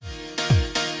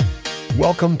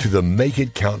Welcome to the Make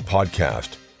It Count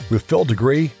podcast with Phil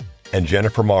Degree and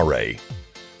Jennifer Mare,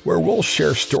 where we'll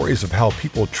share stories of how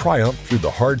people triumph through the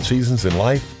hard seasons in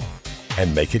life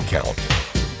and make it count.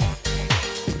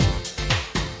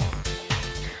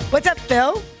 What's up,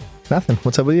 Phil? Nothing.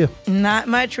 What's up with you? Not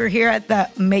much. We're here at the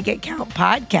Make It Count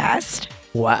podcast.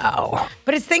 Wow.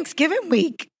 But it's Thanksgiving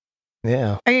week.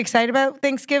 Yeah. Are you excited about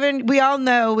Thanksgiving? We all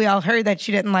heard that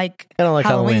you didn't like I don't like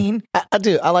Halloween. I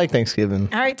do. I like Thanksgiving.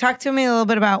 All right, talk to me a little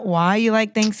bit about why you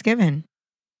like Thanksgiving.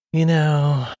 You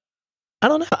know, I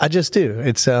don't know. I just do.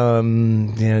 It's,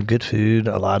 good food,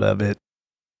 a lot of it,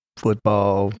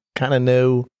 football, kind of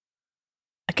no,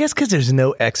 I guess because there's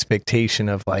no expectation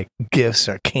of like gifts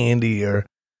or candy or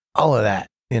all of that,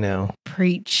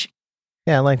 Preach.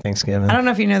 Yeah, I like Thanksgiving. I don't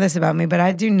know if you know this about me, but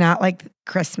I do not like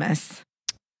Christmas.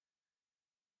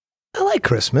 I like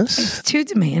Christmas. It's too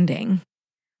demanding.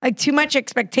 Like too much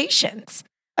expectations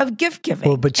of gift giving.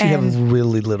 Well, but you have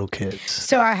really little kids.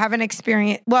 So I haven't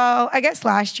experienced, well, I guess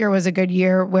last year was a good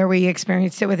year where we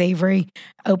experienced it with Avery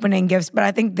opening gifts. But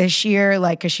I think this year,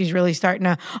 because she's really starting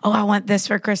to, I want this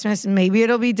for Christmas. Maybe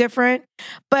it'll be different.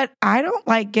 But I don't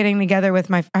like getting together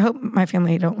with I hope my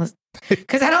family don't listen.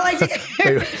 Because I don't like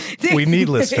to. We need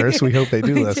listeners. We hope they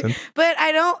do listen. But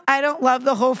I don't love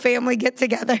the whole family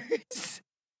get-togethers.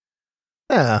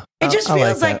 Yeah, it just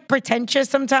feels like pretentious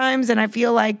sometimes, and I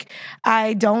feel like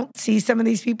I don't see some of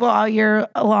these people all year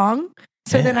long.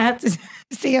 So then I have to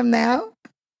see them now.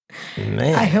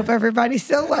 Man. I hope everybody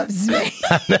still loves me.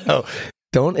 I know.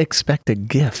 Don't expect a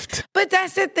gift. But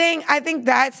that's the thing. I think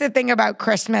that's the thing about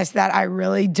Christmas that I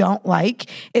really don't like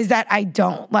is that I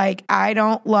don't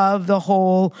love the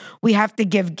whole we have to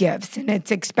give gifts and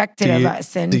it's expected of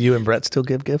us. And do you and Brett still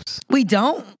give gifts? We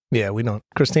don't. Yeah, we don't.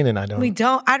 Christine and I don't. We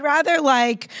don't. I'd rather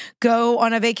go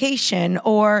on a vacation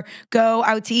or go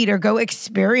out to eat or go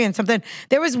experience something.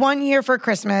 There was one year for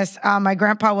Christmas. My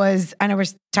grandpa I know we're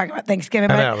talking about Thanksgiving,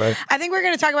 but I know, right? I think we're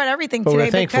going to talk about everything today.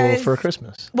 We're thankful for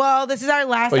Christmas. Well, this is our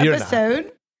last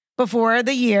episode before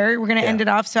the year. We're going to end it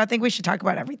off. So I think we should talk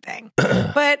about everything.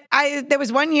 But there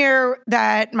was one year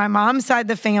that my mom's side of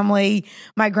the family,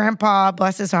 my grandpa,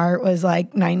 bless his heart, was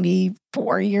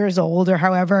 94 years old or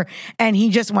however. And he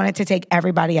just wanted to take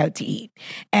everybody out to eat.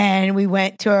 And we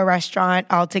went to a restaurant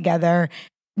all together.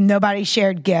 Nobody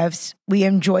shared gifts. We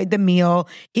enjoyed the meal.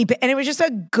 And it was just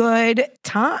a good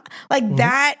time.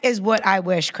 That is what I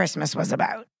wish Christmas was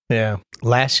about. Yeah.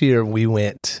 Last year we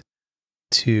went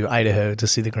to Idaho to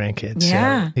see the grandkids.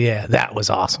 Yeah. So, yeah, that was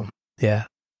awesome. Yeah.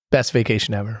 Best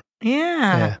vacation ever.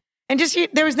 Yeah. And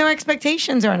there was no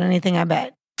expectations on anything, I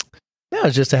bet. Yeah, it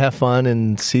was just to have fun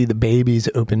and see the babies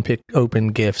open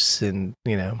gifts and,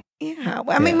 Yeah.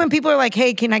 Well, I mean, when people are like,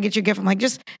 hey, can I get you a gift? I'm like,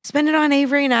 just spend it on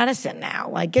Avery and Addison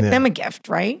now. Get them a gift,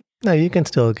 right? No, you can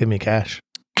still give me cash.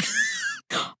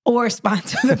 Or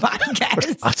sponsor the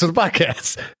podcast. Sponsor the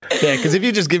podcast. Yeah, because if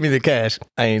you just give me the cash,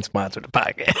 I ain't sponsored the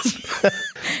podcast.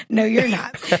 No, you're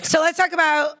not. So let's talk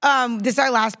about, this is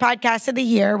our last podcast of the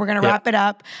year. We're going to wrap it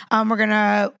up. We're going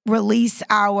to release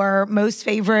our most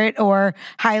favorite or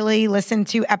highly listened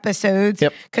to episodes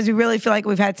because we really feel like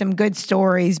we've had some good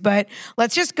stories. But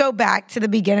let's just go back to the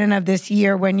beginning of this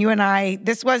year when you and I,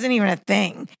 this wasn't even a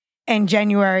thing. In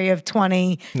January of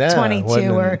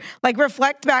 2022, or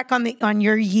reflect back on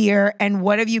your year and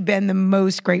what have you been the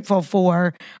most grateful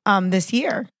for this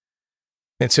year?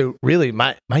 And so really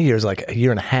my year is like a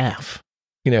year and a half,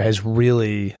 has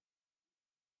really,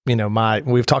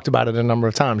 we've talked about it a number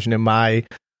of times,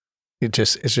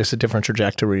 it's just a different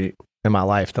trajectory in my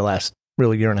life the last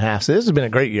really year and a half. So this has been a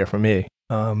great year for me.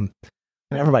 And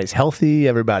everybody's healthy,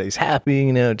 everybody's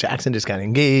happy, Jackson just got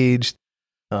engaged.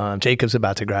 Jacob's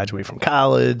about to graduate from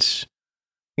college.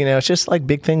 It's just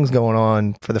big things going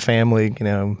on for the family.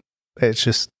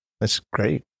 It's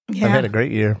great. Yeah. I've had a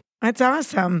great year. That's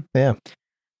awesome. Yeah.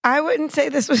 I wouldn't say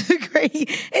this was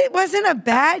it wasn't a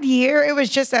bad year. It was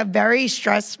just a very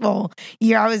stressful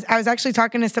year. I was actually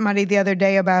talking to somebody the other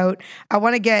day about, I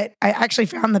actually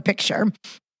found the picture.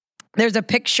 There's a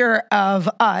picture of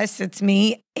us. It's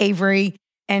me, Avery,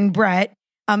 and Brett.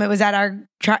 It was at our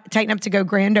Tighten Up to Go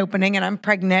grand opening, and I'm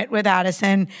pregnant with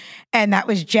Addison, and that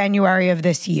was January of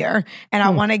this year. And I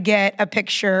want to get a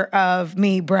picture of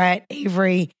me, Brett,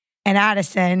 Avery, and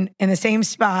Addison in the same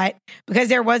spot because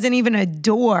there wasn't even a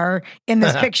door in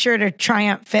this picture to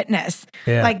Triumph Fitness.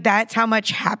 Yeah. That's how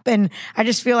much happened. I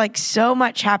just feel like so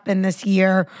much happened this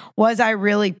year. Was I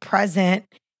really present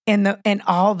in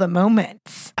all the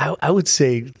moments? I would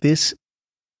say this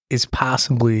is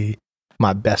possibly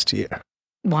my best year.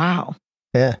 Wow.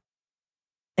 Yeah.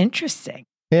 Interesting.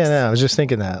 Yeah, no, I was just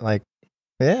thinking that.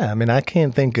 I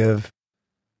can't think of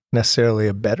necessarily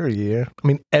a better year. I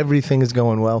mean, everything is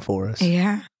going well for us.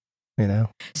 Yeah. You know?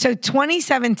 So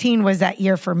 2017 was that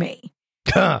year for me.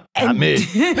 Not me.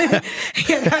 Yeah,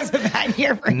 that was a bad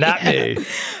year for Not you. me.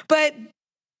 But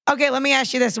okay, let me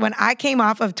ask you this. When I came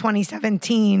off of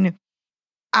 2017,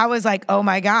 I was like, oh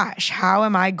my gosh, how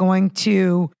am I going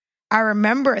to... I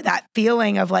remember that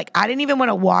feeling of like, I didn't even want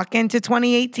to walk into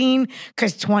 2018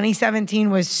 because 2017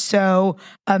 was so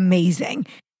amazing.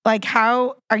 Like,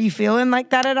 how are you feeling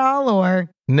like that at all? Or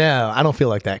No, I don't feel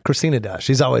like that. Christina does.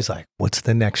 She's always like, what's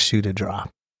the next shoe to drop?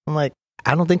 I'm like,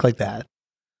 I don't think like that.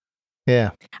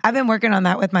 Yeah. I've been working on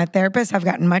that with my therapist. I've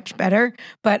gotten much better,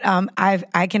 but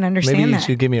I can understand Maybe you that.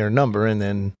 should give me her number and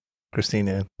then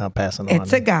Christina, I'll pass it on.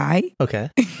 It's a guy. Okay.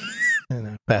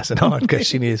 Pass it on because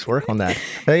she needs work on that.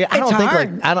 I don't think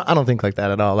hard. like I don't think like that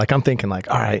at all. Like I'm thinking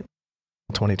like, all right,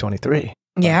 2023.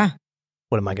 Yeah.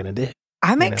 What am I going to do?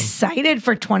 I'm You know? excited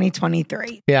for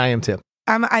 2023. Yeah, I am too.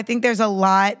 I think there's a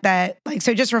lot that like,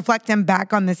 so just reflecting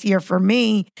back on this year for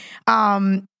me,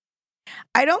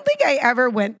 I don't think I ever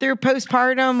went through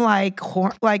postpartum like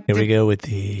Here we go with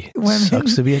the Women.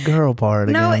 sucks to be a girl part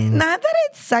No, again. not that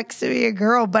it sucks to be a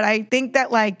girl, but I think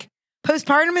that like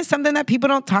postpartum is something that people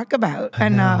don't talk about I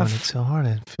know, enough. and it's so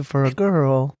hard for a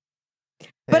girl.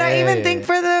 But I even Hey. think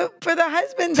for the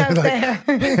husbands out Like-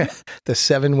 there, the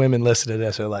 7 women listening to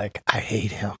this are like, I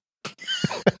hate him.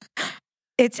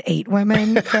 it's 8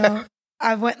 women. So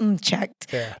I went and checked.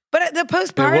 Yeah. But the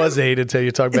postpartum, It was 8 until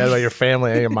you talk bad about your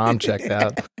family and your mom checked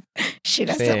out. she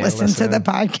doesn't ain't listen to the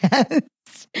listening. podcast.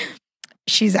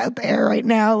 She's out there right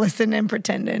now listening and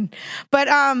pretending. But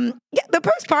yeah, the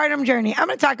postpartum journey. I'm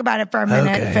going to talk about it for a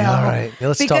minute, Okay, Phil. all right.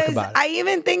 Let's because talk about it. I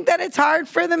even think that it's hard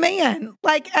for the man,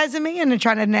 like as a man, to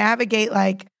try to navigate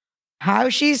like how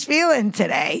she's feeling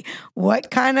today. What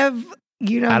kind of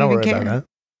I don't worry care. about that.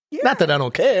 Yeah. Not that I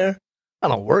don't care. I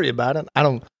don't worry about it. I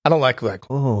don't like,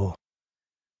 oh,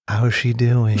 how is she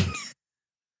doing?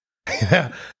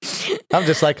 I'm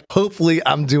just like, hopefully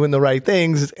I'm doing the right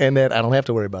things and that I don't have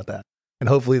to worry about that. And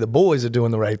hopefully the boys are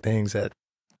doing the right things because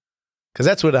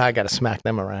that's what I got to smack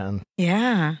them around.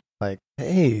 Yeah. Like,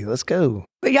 hey, let's go.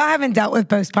 But y'all haven't dealt with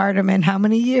postpartum in how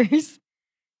many years?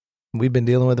 We've been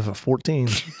dealing with it for 14.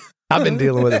 I've been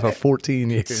dealing with it for 14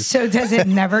 years. So does it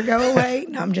never go away?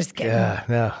 No, I'm just kidding.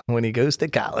 Yeah. When he goes to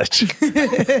college.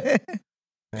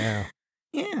 Yeah.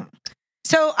 Yeah.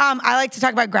 So I like to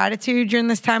talk about gratitude during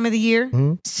this time of the year.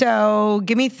 Mhm. So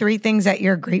give me 3 things that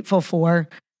you're grateful for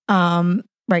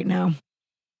right now.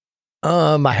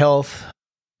 My health.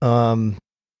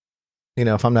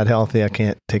 If I'm not healthy, I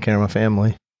can't take care of my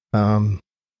family.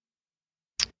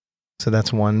 So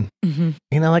that's one.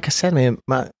 Mm-hmm. Like I said, man,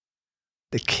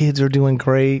 the kids are doing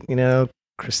great.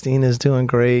 Christina's doing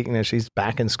great. She's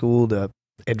back in school to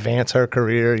advance her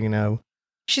career.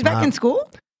 She's back in school?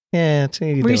 Yeah.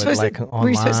 Were you supposed to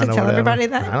tell everybody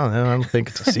that? I don't know. I don't think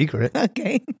it's a secret.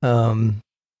 Okay.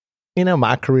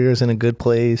 My career is in a good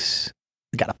place.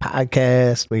 We got a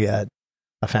podcast. We got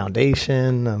a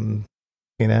foundation.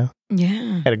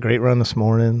 Yeah. Had a great run this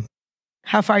morning.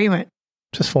 How far you went?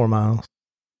 Just 4 miles.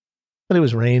 But it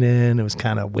was raining. It was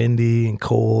kind of windy and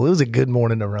cold. It was a good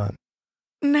morning to run.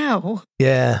 No.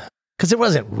 Yeah. Because it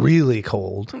wasn't really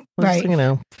cold. It was, Right.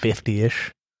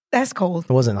 50-ish. That's cold.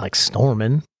 It wasn't like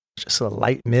storming. Just a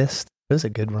light mist. It was a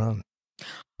good run.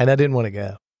 And I didn't want to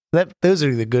go. Those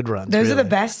are the good runs. Those are the really.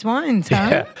 best ones,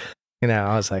 huh?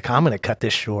 Yeah. I was like, I'm going to cut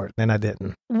this short. Then I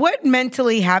didn't. What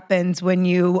mentally happens when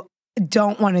you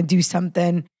don't want to do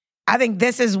something? I think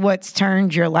this is what's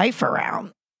turned your life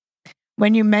around.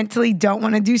 When you mentally don't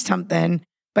want to do something,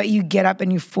 but you get up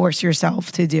and you force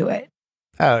yourself to do it.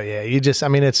 Oh, yeah. It's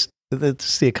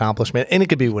the accomplishment. And it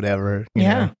could be whatever. You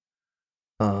Yeah.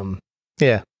 know?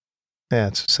 Yeah. Yeah,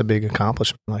 it's just a big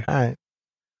accomplishment. Like, all right.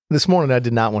 This morning, I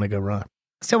did not want to go run.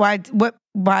 So why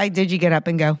did you get up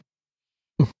and go?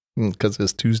 Because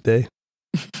it's Tuesday.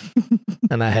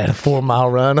 And I had a 4-mile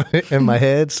run in my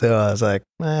head. So I was like,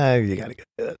 you got to go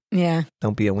do it. Yeah.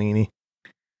 Don't be a weenie.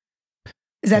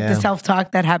 Is that Yeah. the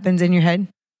self-talk that happens in your head?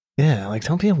 Yeah, like,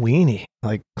 don't be a weenie.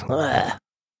 Like, ugh.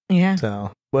 Yeah.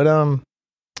 So, but,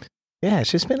 yeah,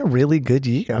 it's just been a really good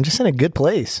year. I'm just in a good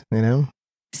place, Some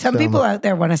So- people out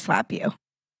there want to slap you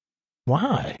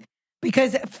Why?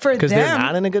 because for them, Because they're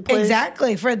not in a good place?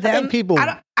 exactly for them. think people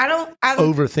I don't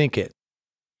Overthink it.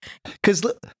 Because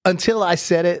until I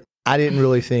said it, I didn't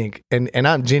really think. And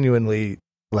I'm genuinely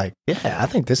like, yeah, I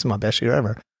think this is my best year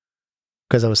ever.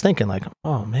 Because I was thinking like,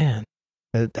 oh, man,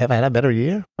 have I had a better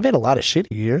year? I've had a lot of shitty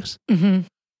years. Mhm.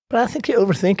 But I think you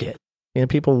overthink it.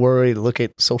 People worry, look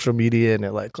at social media, and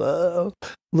they're like, oh,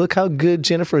 look how good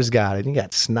Jennifer's got it. You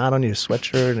got snot on your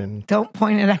sweatshirt. And Don't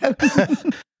point it out.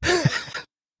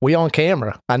 We on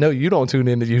camera. I know you don't tune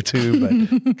into YouTube,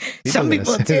 but Some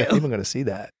people do. People are going to see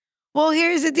that. Well,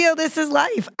 here's the deal. This is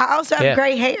life. I also have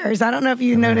gray hairs. I don't know if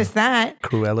you noticed that.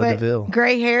 Cruella de Vil.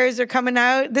 Gray hairs are coming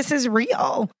out. This is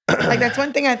real. Like, that's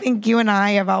one thing I think you and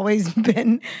I have always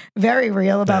been very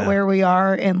real about where we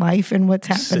are in life and what's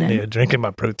happening. Sitting here drinking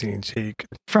my protein shake.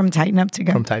 From Tighten Up to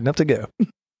Go. From Tighten Up to Go.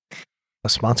 A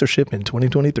sponsorship in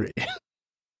 2023.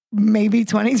 Maybe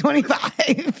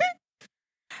 2025.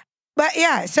 But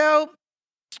yeah, so,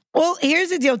 well, here's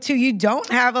the deal too. You don't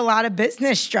have a lot of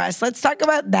business stress. Let's talk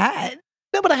about that.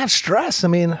 No, but I have stress. I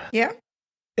mean, yeah.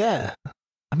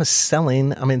 I'm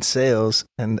in sales,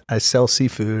 and I sell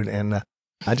seafood. And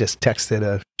I just texted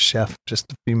a chef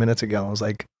just a few minutes ago. I was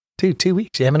like, dude, 2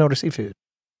 weeks, you haven't ordered seafood.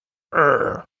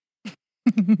 So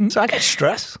I got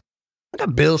stress. I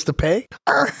got bills to pay.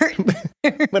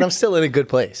 But I'm still in a good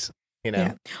place. You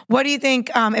know, What do you think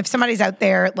if somebody's out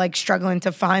there like struggling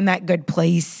to find that good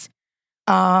place?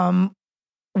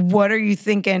 What are you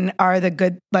thinking are the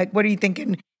good, like, what are you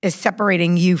thinking is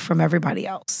separating you from everybody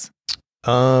else?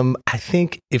 I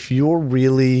think if you're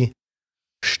really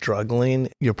struggling,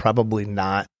 you're probably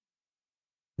not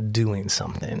doing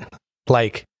something.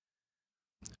 Like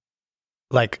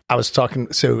I was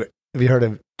talking. So have you heard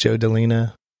of Joe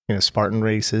Delina? Spartan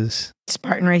Races.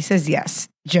 Spartan Races, yes.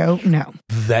 Joe, no.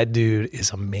 That dude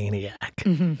is a maniac.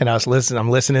 Mm-hmm. And I'm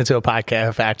listening to a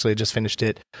podcast. Actually, I just finished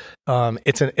it.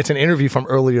 It's an interview from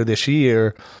earlier this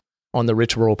year on the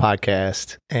Rich Roll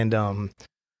podcast, and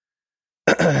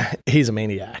he's a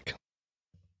maniac.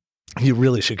 You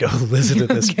really should go listen to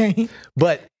this. Okay.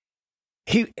 But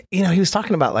he was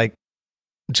talking about like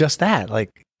just that,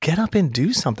 like get up and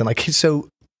do something. Like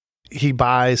he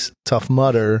buys Tough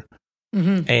Mudder.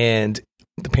 Mm-hmm. And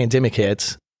the pandemic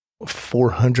hits,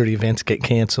 400 events get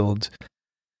canceled.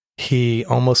 He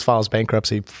almost files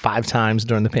bankruptcy 5 times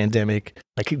during the pandemic.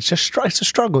 Like it's a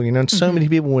struggle, and so many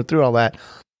people went through all that.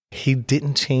 He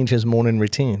didn't change his morning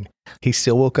routine. He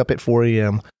still woke up at 4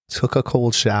 a.m., took a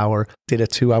cold shower, did a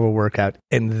 2-hour workout,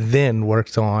 and then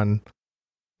worked on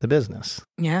the business.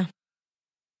 Yeah.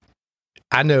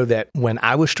 I know that when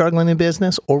I was struggling in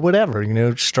business or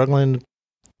whatever, struggling,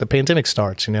 the pandemic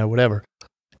starts, whatever.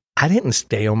 I didn't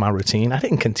stay on my routine. I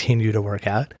didn't continue to work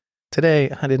out.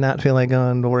 Today, I did not feel like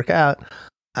going to work out.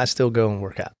 I still go and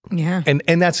work out. Yeah. And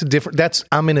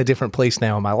I'm in a different place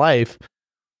now in my life.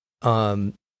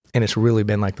 And it's really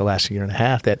been like the last year and a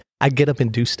half that I get up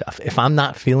and do stuff. If I'm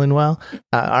not feeling well,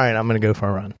 all right, I'm going to go for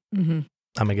a run. Mm-hmm.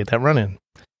 I'm going to get that run in.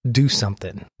 Do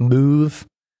something. Move.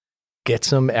 Get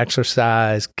some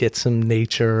exercise. Get some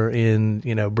nature in,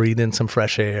 breathe in some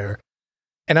fresh air.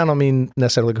 And I don't mean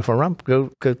necessarily go for a run. Go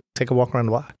take a walk around the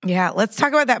block. Yeah, let's talk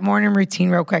about that morning routine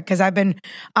real quick because I've been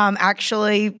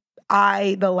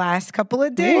the last couple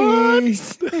of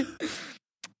days.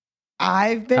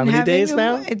 I've been How many having days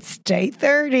now? It's day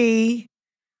 30.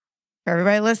 For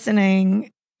everybody listening,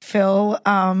 Phil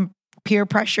peer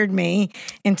pressured me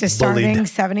into starting Bullied.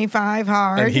 75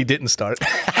 hard. And he didn't start.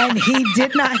 And he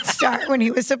did not start when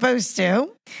he was supposed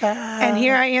to. And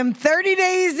here I am 30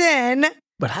 days in.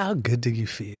 But how good do you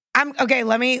feel? Okay.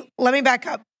 Let me back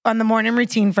up on the morning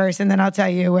routine first, and then I'll tell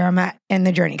you where I'm at in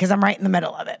the journey because I'm right in the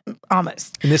middle of it,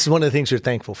 almost. And this is one of the things you're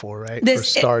thankful for, right? For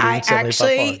starting I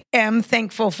actually am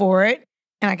thankful for it,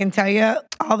 and I can tell you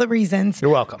all the reasons. You're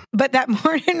welcome. But that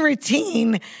morning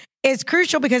routine is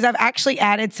crucial because I've actually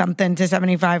added something to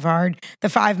 75 Hard, the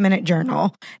 5-minute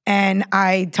journal, and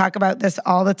I talk about this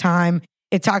all the time.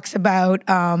 It talks about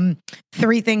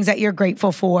 3 things that you're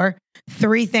grateful for,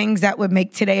 3 things that would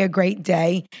make today a great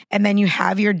day. And then you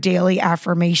have your daily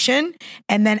affirmation.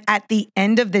 And then at the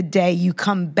end of the day, you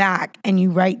come back and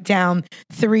you write down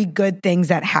 3 good things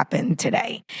that happened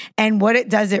today. And what it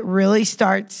does, it really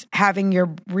starts having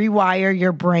rewire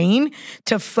your brain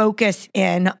to focus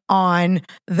in on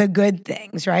the good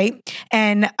things, right?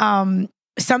 And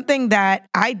something that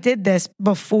I did this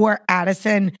before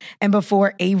Addison and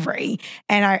before Avery,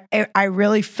 and I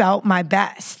really felt my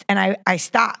best, and I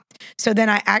stopped. So then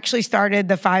I actually started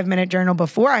the 5-minute journal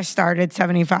before I started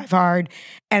 75 Hard,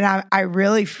 and I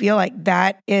really feel like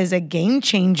that is a game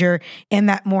changer in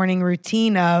that morning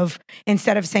routine of,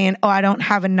 instead of saying, oh, I don't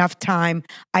have enough time,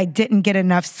 I didn't get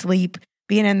enough sleep,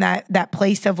 being in that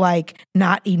place of like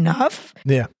not enough.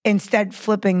 Yeah. Instead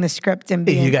flipping the script and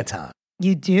being, you got time.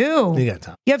 You do. You got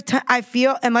time. You have time. I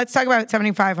feel, and let's talk about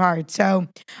 75 Hard. So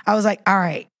I was like, all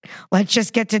right, let's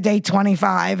just get to day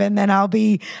 25 and then I'll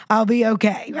be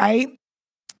okay, right?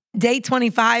 Day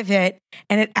 25 hit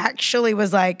and it actually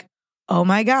was like, oh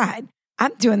my God,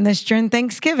 I'm doing this during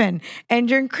Thanksgiving and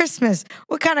during Christmas.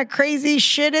 What kind of crazy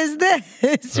shit is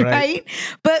this? Right?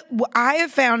 But I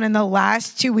have found in the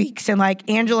last 2 weeks, and like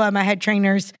Angela, my head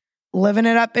trainer's living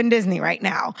it up in Disney right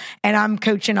now, and I'm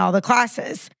coaching all the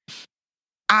classes.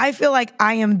 I feel like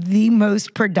I am the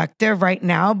most productive right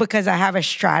now because I have a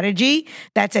strategy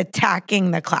that's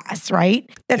attacking the class, right?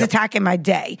 That's attacking my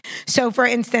day. So for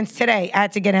instance, today I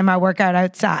had to get in my workout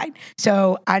outside.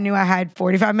 So I knew I had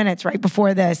 45 minutes right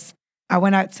before this. I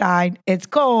went outside. It's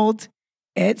cold.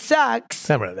 It sucks. It's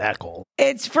never that cold.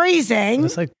 It's freezing.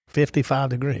 It's like 55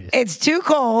 degrees. It's too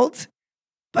cold,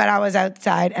 but I was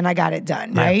outside and I got it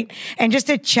done, right? And just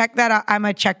to check that, I'm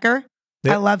a checker.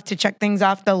 Yep. I love to check things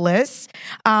off the list.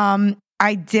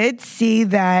 I did see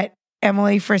that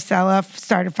Emily Frisella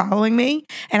started following me,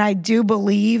 and I do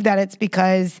believe that it's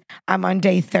because I'm on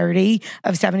day 30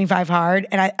 of 75 Hard,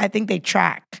 and I think they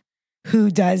track who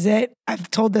does it.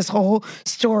 I've told this whole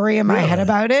story in my head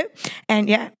about it,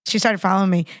 and she started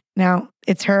following me. Now,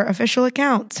 it's her official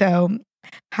account, so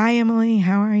hi, Emily.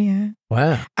 How are you?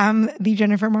 Wow. I'm the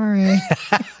Jennifer Murray.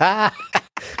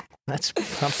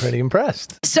 I'm pretty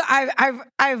impressed. So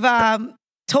I've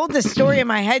told this story in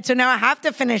my head, so now I have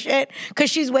to finish it because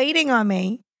she's waiting on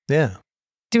me. Yeah.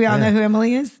 Do we all know who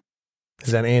Emily is?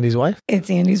 Is that Andy's wife? It's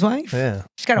Andy's wife. Yeah.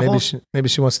 She's got a maybe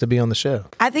she wants to be on the show.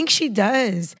 I think she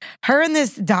does. Her and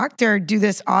this doctor do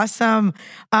this awesome.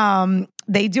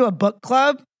 They do a book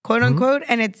club, quote unquote,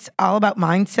 and it's all about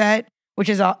mindset, which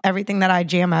is everything that I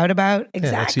jam out about.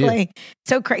 Exactly.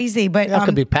 So crazy, but that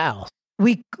could be pals.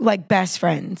 We like best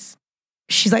friends.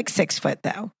 She's like 6 foot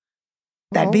though.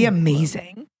 That'd be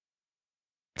amazing.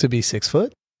 To be 6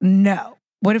 foot? No.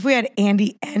 What if we had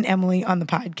Andy and Emily on the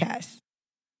podcast?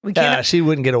 We can't. She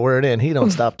wouldn't get a word in. He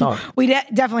don't stop talking. We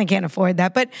definitely can't afford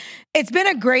that. But it's been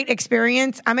a great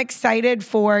experience. I'm excited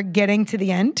for getting to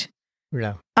the end.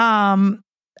 Yeah.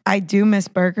 I do miss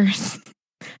burgers.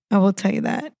 I will tell you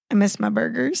that. I miss my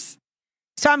burgers.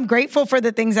 So I'm grateful for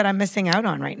the things that I'm missing out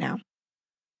on right now.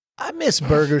 I miss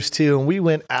burgers too. And we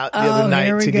went out the other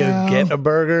night to go get a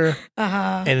burger.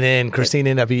 And then Christine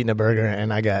ended up eating a burger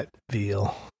and I got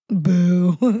veal.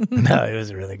 Boo. No, it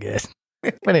was really good.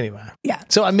 But anyway. Yeah.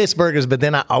 So I miss burgers, but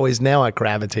then I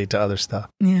gravitate to other stuff.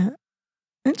 Yeah.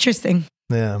 Interesting.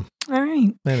 Yeah. All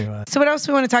right. Anyway. So what else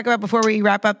do we want to talk about before we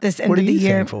wrap up this end of the year? What are you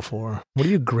thankful for? What are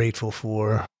you grateful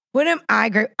for? What am I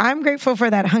grateful? I'm grateful for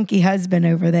that hunky husband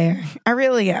over there. I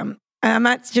really am. I'm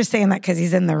not just saying that because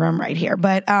he's in the room right here,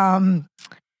 but I'm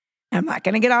not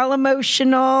going to get all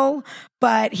emotional,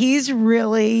 but he's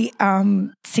really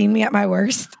seen me at my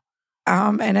worst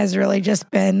and has really just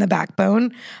been the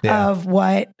backbone of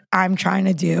what I'm trying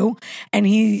to do. And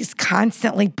he's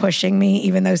constantly pushing me,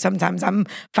 even though sometimes I'm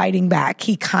fighting back.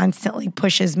 He constantly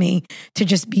pushes me to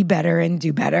just be better and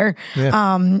do better.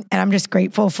 Yeah. And I'm just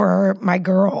grateful for my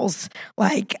girls.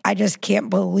 Like, I just can't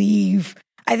believe.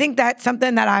 I think that's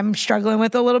something that I'm struggling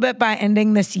with a little bit by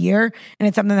ending this year. And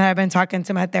it's something that I've been talking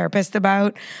to my therapist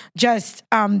about. Just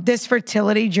this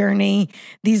fertility journey,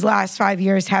 these last 5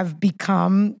 years have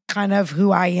become kind of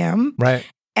who I am. Right.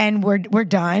 And we're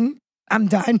done. I'm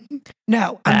done.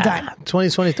 No, I'm done.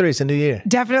 2023 is a new year.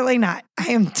 Definitely not. I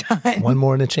am done. One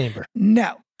more in the chamber.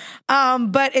 No.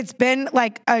 But it's been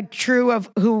like a true of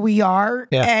who we are.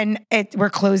 Yeah. And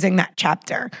we're closing that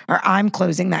chapter, or I'm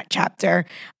closing that chapter.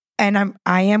 And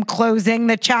I am closing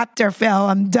the chapter, Phil.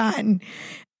 I'm done.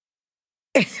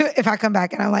 If I come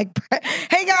back and I'm like,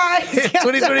 hey guys,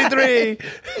 2023.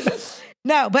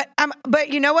 No, but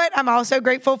you know what I'm also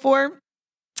grateful for?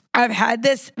 I've had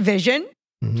this vision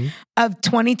of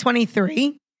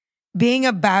 2023 being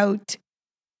about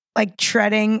like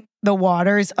treading the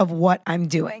waters of what I'm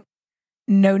doing.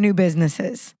 No new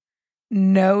businesses,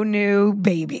 no new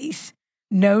babies,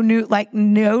 no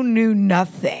new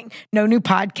nothing, no new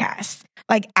podcasts,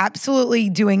 like absolutely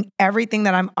doing everything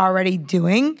that I'm already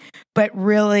doing, but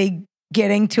really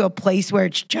getting to a place where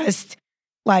it's just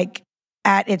like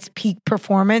at its peak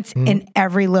performance in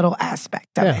every little aspect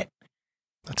of it.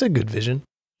 That's a good vision.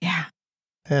 Yeah.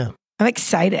 Yeah. I'm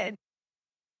excited.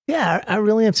 Yeah, I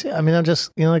really am too. I mean, I'm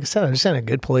just, like I said, I'm just in a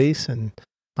good place and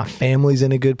my family's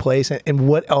in a good place. And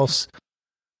what else,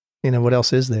 what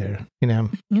else is there?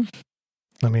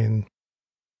 I mean,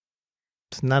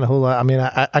 it's not a whole lot. I mean,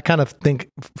 I kind of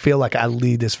feel like I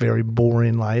lead this very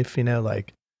boring life,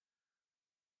 But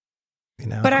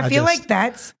I feel like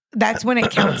that's when it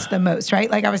counts the most, right?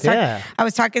 Like I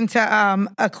was talking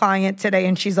to a client today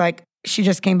and she's like, she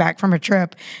just came back from a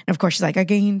trip. And of course, she's like, I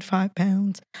gained 5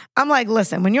 pounds. I'm like,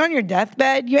 listen, when you're on your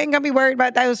deathbed, you ain't gonna be worried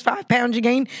about those 5 pounds you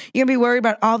gained. You're gonna be worried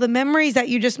about all the memories that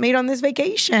you just made on this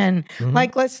vacation. Mhm.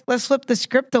 Like, let's flip the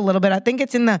script a little bit. I think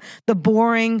it's in the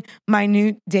boring,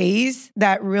 minute days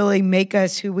that really make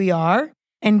us who we are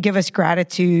and give us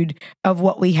gratitude of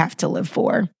what we have to live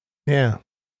for. Yeah.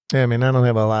 I mean, I don't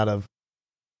have a lot of,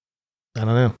 I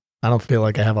don't know. I don't feel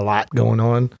like I have a lot going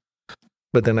on.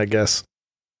 But then I guess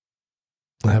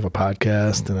I have a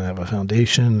podcast and I have a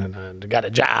foundation and I got a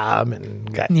job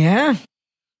and got Yeah.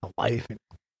 a wife and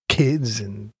kids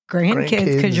and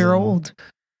Grandkids, because you're and- old.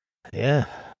 yeah.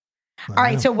 All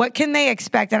right. So what can they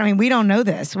expect? I mean, we don't know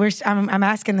this. I'm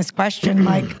asking this question,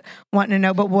 like wanting to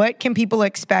know, but what can people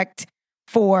expect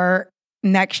for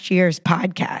next year's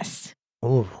podcast?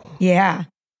 Oh, Yeah.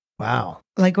 wow.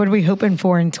 Like, what are we hoping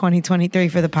for in 2023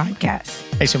 for the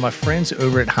podcast? Hey, so my friends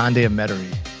over at Hyundai of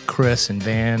Metairie, Chris and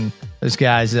Van, those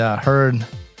guys heard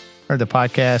the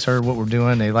podcast, heard what we're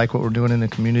doing. They like what we're doing in the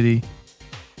community.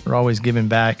 We're always giving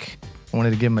back. I wanted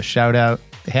to give them a shout out.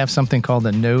 They have something called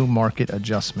the no market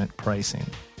adjustment pricing.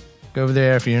 Go over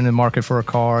there if you're in the market for a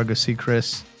car. Go see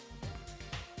Chris.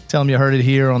 Tell them you heard it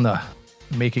here on the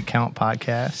Make It Count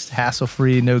podcast. Hassle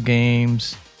free, no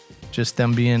games. Just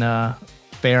them being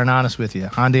fair and honest with you.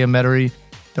 Hyundai of Metairie.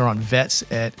 They're on Vets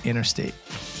at Interstate.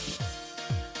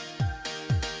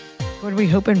 What are we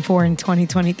hoping for in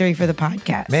 2023 for the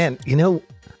podcast? Man,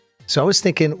 so I was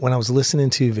thinking when I was listening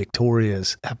to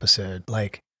Victoria's episode,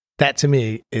 like that to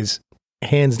me is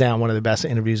hands down one of the best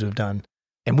interviews we've done.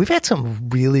 And we've had some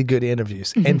really good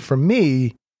interviews. Mhm. And for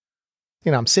me,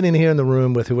 I'm sitting here in the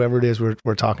room with whoever it is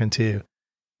we're talking to.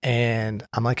 And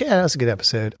I'm like, yeah, that was a good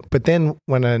episode. But then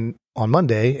when on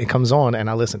Monday it comes on and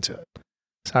I listen to it.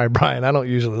 Sorry, Brian, I don't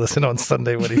usually listen on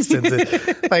Sunday when he sends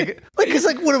it. like, it's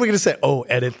like, what are we going to say? Oh,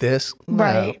 edit this? No.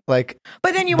 Right. Like,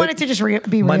 But then you want it to just be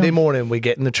real. Monday morning, we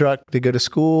get in the truck to go to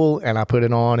school, and I put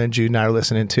it on, and Jude and I are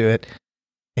listening to it,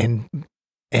 and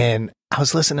I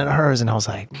was listening to hers, and I was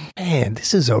like, man,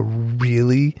 this is a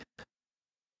really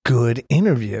good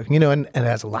interview, and it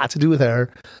has a lot to do with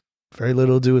her, very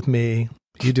little to do with me.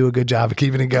 You do a good job of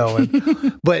keeping it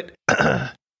going, but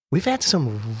we've had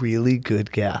some really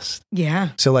good guests. Yeah.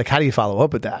 So, like, how do you follow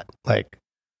up with that? Like,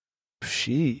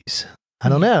 jeez. I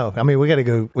don't know. I mean, we got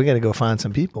to go find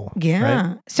some people. Yeah.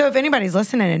 Right? So if anybody's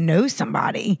listening and knows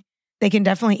somebody, they can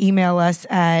definitely email us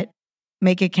at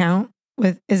Make It Count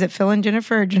is it Phil and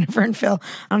Jennifer or Jennifer and Phil?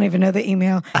 I don't even know the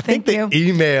email. I think the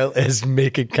email is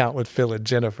Make It Count with Phil and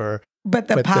Jennifer. But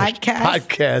the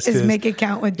podcast is Make It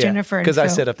Count with Jennifer and Phil. Because I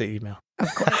set up the email.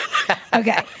 Of course.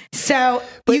 Okay. So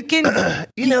you can...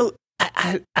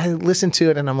 I listened to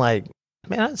it and I'm like,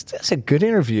 man, that's a good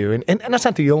interview. And that's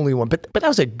not the only one, but that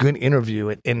was a good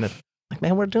interview. And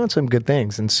man, we're doing some good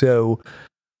things. And so,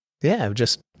 yeah,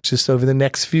 just over the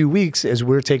next few weeks as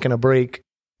we're taking a break,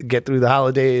 get through the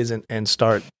holidays and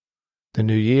start the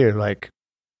new year, like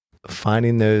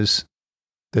finding those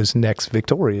next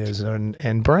Victorias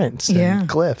and Brents and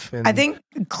Cliff. And I think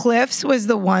Cliff's was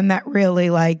the one that really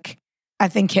I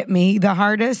think hit me the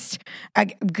hardest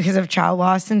because of child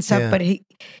loss and stuff. Yeah. But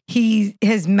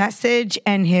his message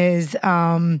and his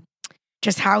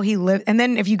just how he lived. And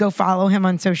then if you go follow him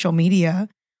on social media,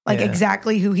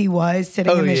 exactly who he was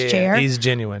sitting in his chair. He's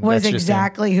genuine. Was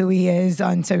exactly who he is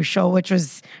on social, which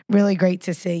was really great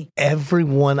to see.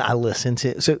 Everyone I listened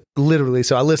to, so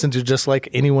I listened to just like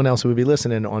anyone else who would be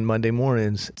listening on Monday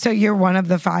mornings. So you're one of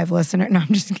the 5 listeners. No, I'm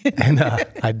just kidding. And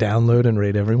I download and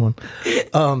rate everyone.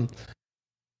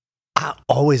 I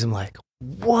always am like,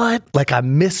 what? Like I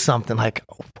missed something. Like,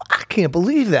 I can't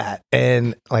believe that.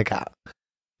 And like,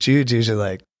 Jude's usually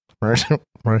like,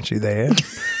 weren't you there?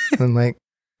 And I'm like,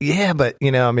 yeah, but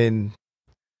I mean,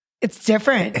 it's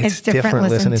different. It's different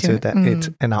listening to it.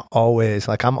 And I'm always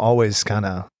kind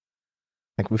of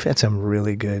like, we've had some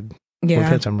really good, we've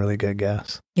had some really good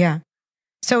guests. Yeah.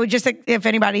 So just like, if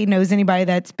anybody knows anybody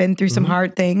that's been through some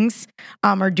hard things,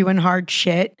 or doing hard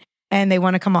shit and they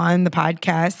want to come on the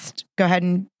podcast, go ahead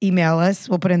and email us.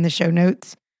 We'll put in the show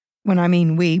notes. When I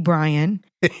mean Brian.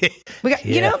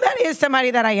 That is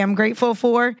somebody that I am grateful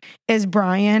for is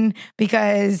Brian,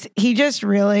 because he just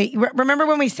really, remember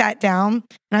when we sat down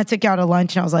and I took you out to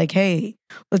lunch and I was like, hey,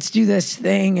 let's do this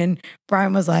thing. And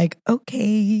Brian was like,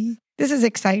 okay, this is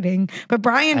exciting. But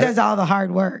Brian does all the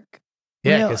hard work.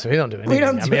 Yeah, because we don't do anything.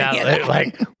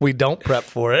 We don't prep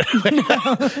for it.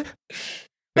 No.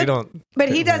 We don't. But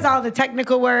he does all the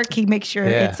technical work. He makes sure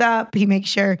it's up. He makes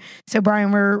sure. So,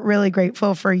 Brian, we're really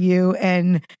grateful for you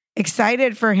and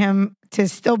excited for him to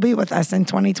still be with us in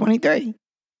 2023.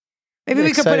 Maybe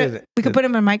we could put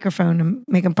him in a microphone and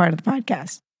make him part of the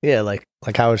podcast. Yeah, like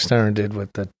Howard Stern did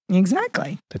with the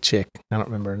Exactly. chick. I don't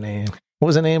remember her name. What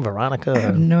was her name? Veronica? I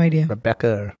have no idea.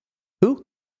 Rebecca? Or who?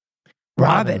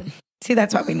 Robin. See,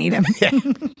 that's why we need him.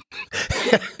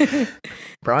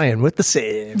 Brian with the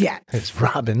save. Yeah. It's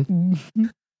Robin.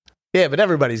 Yeah, but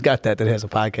everybody's got that has a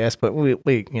podcast, but we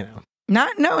you know.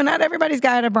 Not everybody's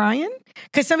got a Brian.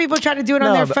 Because some people try to do it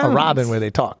on their phone. A Robin where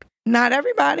they talk. Not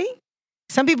everybody.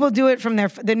 Some people do it from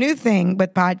the new thing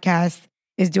with podcasts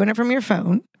is doing it from your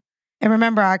phone. And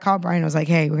remember, I called Brian. I was like,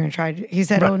 hey, we're going to try. He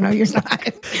said, oh, no, you're not.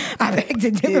 I beg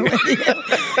to differ with you.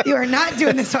 You are not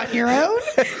doing this on your own.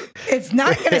 It's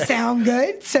not going to sound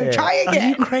good. So try again.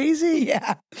 Are you crazy?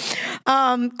 Yeah.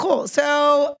 Cool.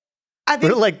 So I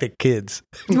think we're like the kids.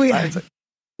 We are.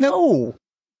 No.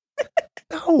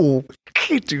 No.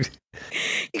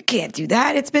 You can't do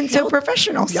that. It's been so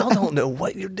professional. Y'all don't know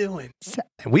what you're doing.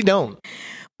 And we don't.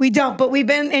 We don't, but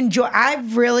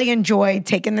I've really enjoyed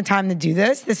taking the time to do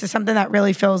this. This is something that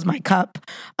really fills my cup.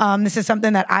 This is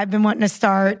something that I've been wanting to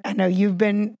start. I know you've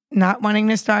been not wanting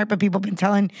to start, but people have been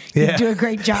telling you do a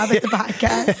great job at the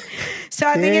podcast. So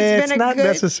I think it's been not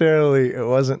necessarily, it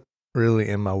wasn't really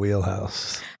in my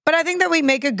wheelhouse. But I think that we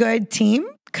make a good team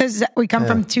because we come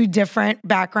from two different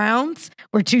backgrounds.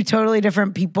 We're two totally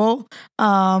different people.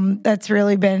 That's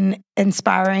really been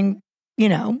inspiring, you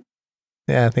know.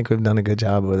 Yeah, I think we've done a good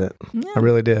job with it. Yeah. I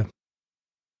really do.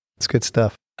 It's good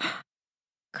stuff.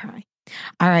 Cry.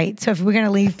 All right. So if we're going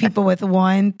to leave people with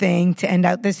one thing to end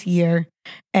out this year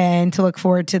and to look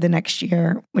forward to the next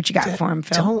year, what you got for them,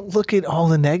 Phil? Don't look at all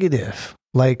the negative.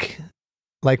 Like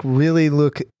really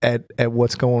look at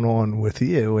what's going on with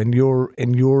you and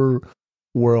your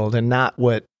world and not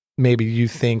what maybe you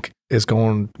think is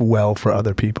going well for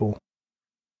other people.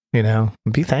 You know,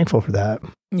 be thankful for that.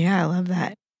 Yeah, I love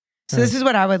that. So this is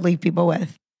what I would leave people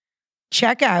with.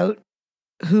 Check out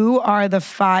who are the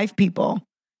 5 people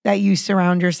that you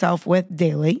surround yourself with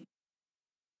daily,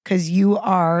 because you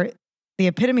are the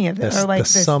epitome of this. Or like the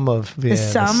sum of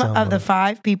the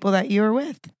 5 people that you're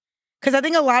with. Because I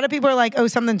think a lot of people are like, oh,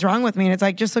 something's wrong with me. And it's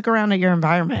like, just look around at your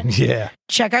environment. Yeah.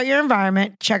 Check out your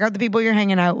environment. Check out the people you're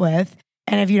hanging out with.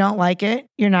 And if you don't like it,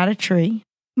 you're not a tree.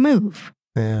 Move.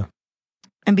 Yeah.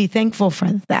 And be thankful for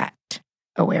that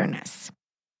awareness.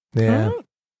 Yeah.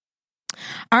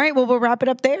 All right. Well, we'll wrap it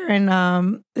up there.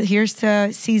 And here's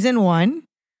to season 1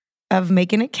 of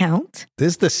Making It Count. This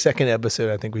is the second episode.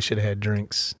 I think we should have had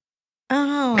drinks.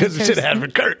 Oh. Because we should have had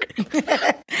with Kirk.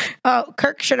 Oh,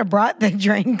 Kirk should have brought the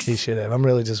drinks. He should have. I'm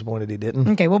really disappointed he didn't.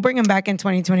 Okay. We'll bring him back in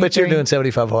 2023. But you're doing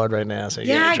 75 hard right now. So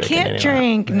I can't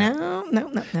drink. No.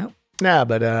 Nah,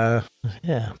 but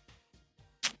yeah.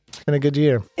 It's been a good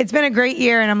year. It's been a great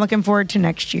year, and I'm looking forward to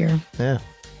next year. Yeah.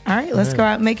 All right, let's go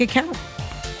out and make it count.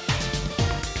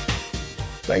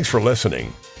 Thanks for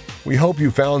listening. We hope you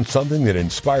found something that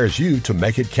inspires you to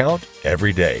make it count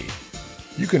every day.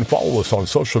 You can follow us on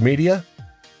social media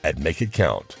at Make It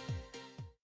Count.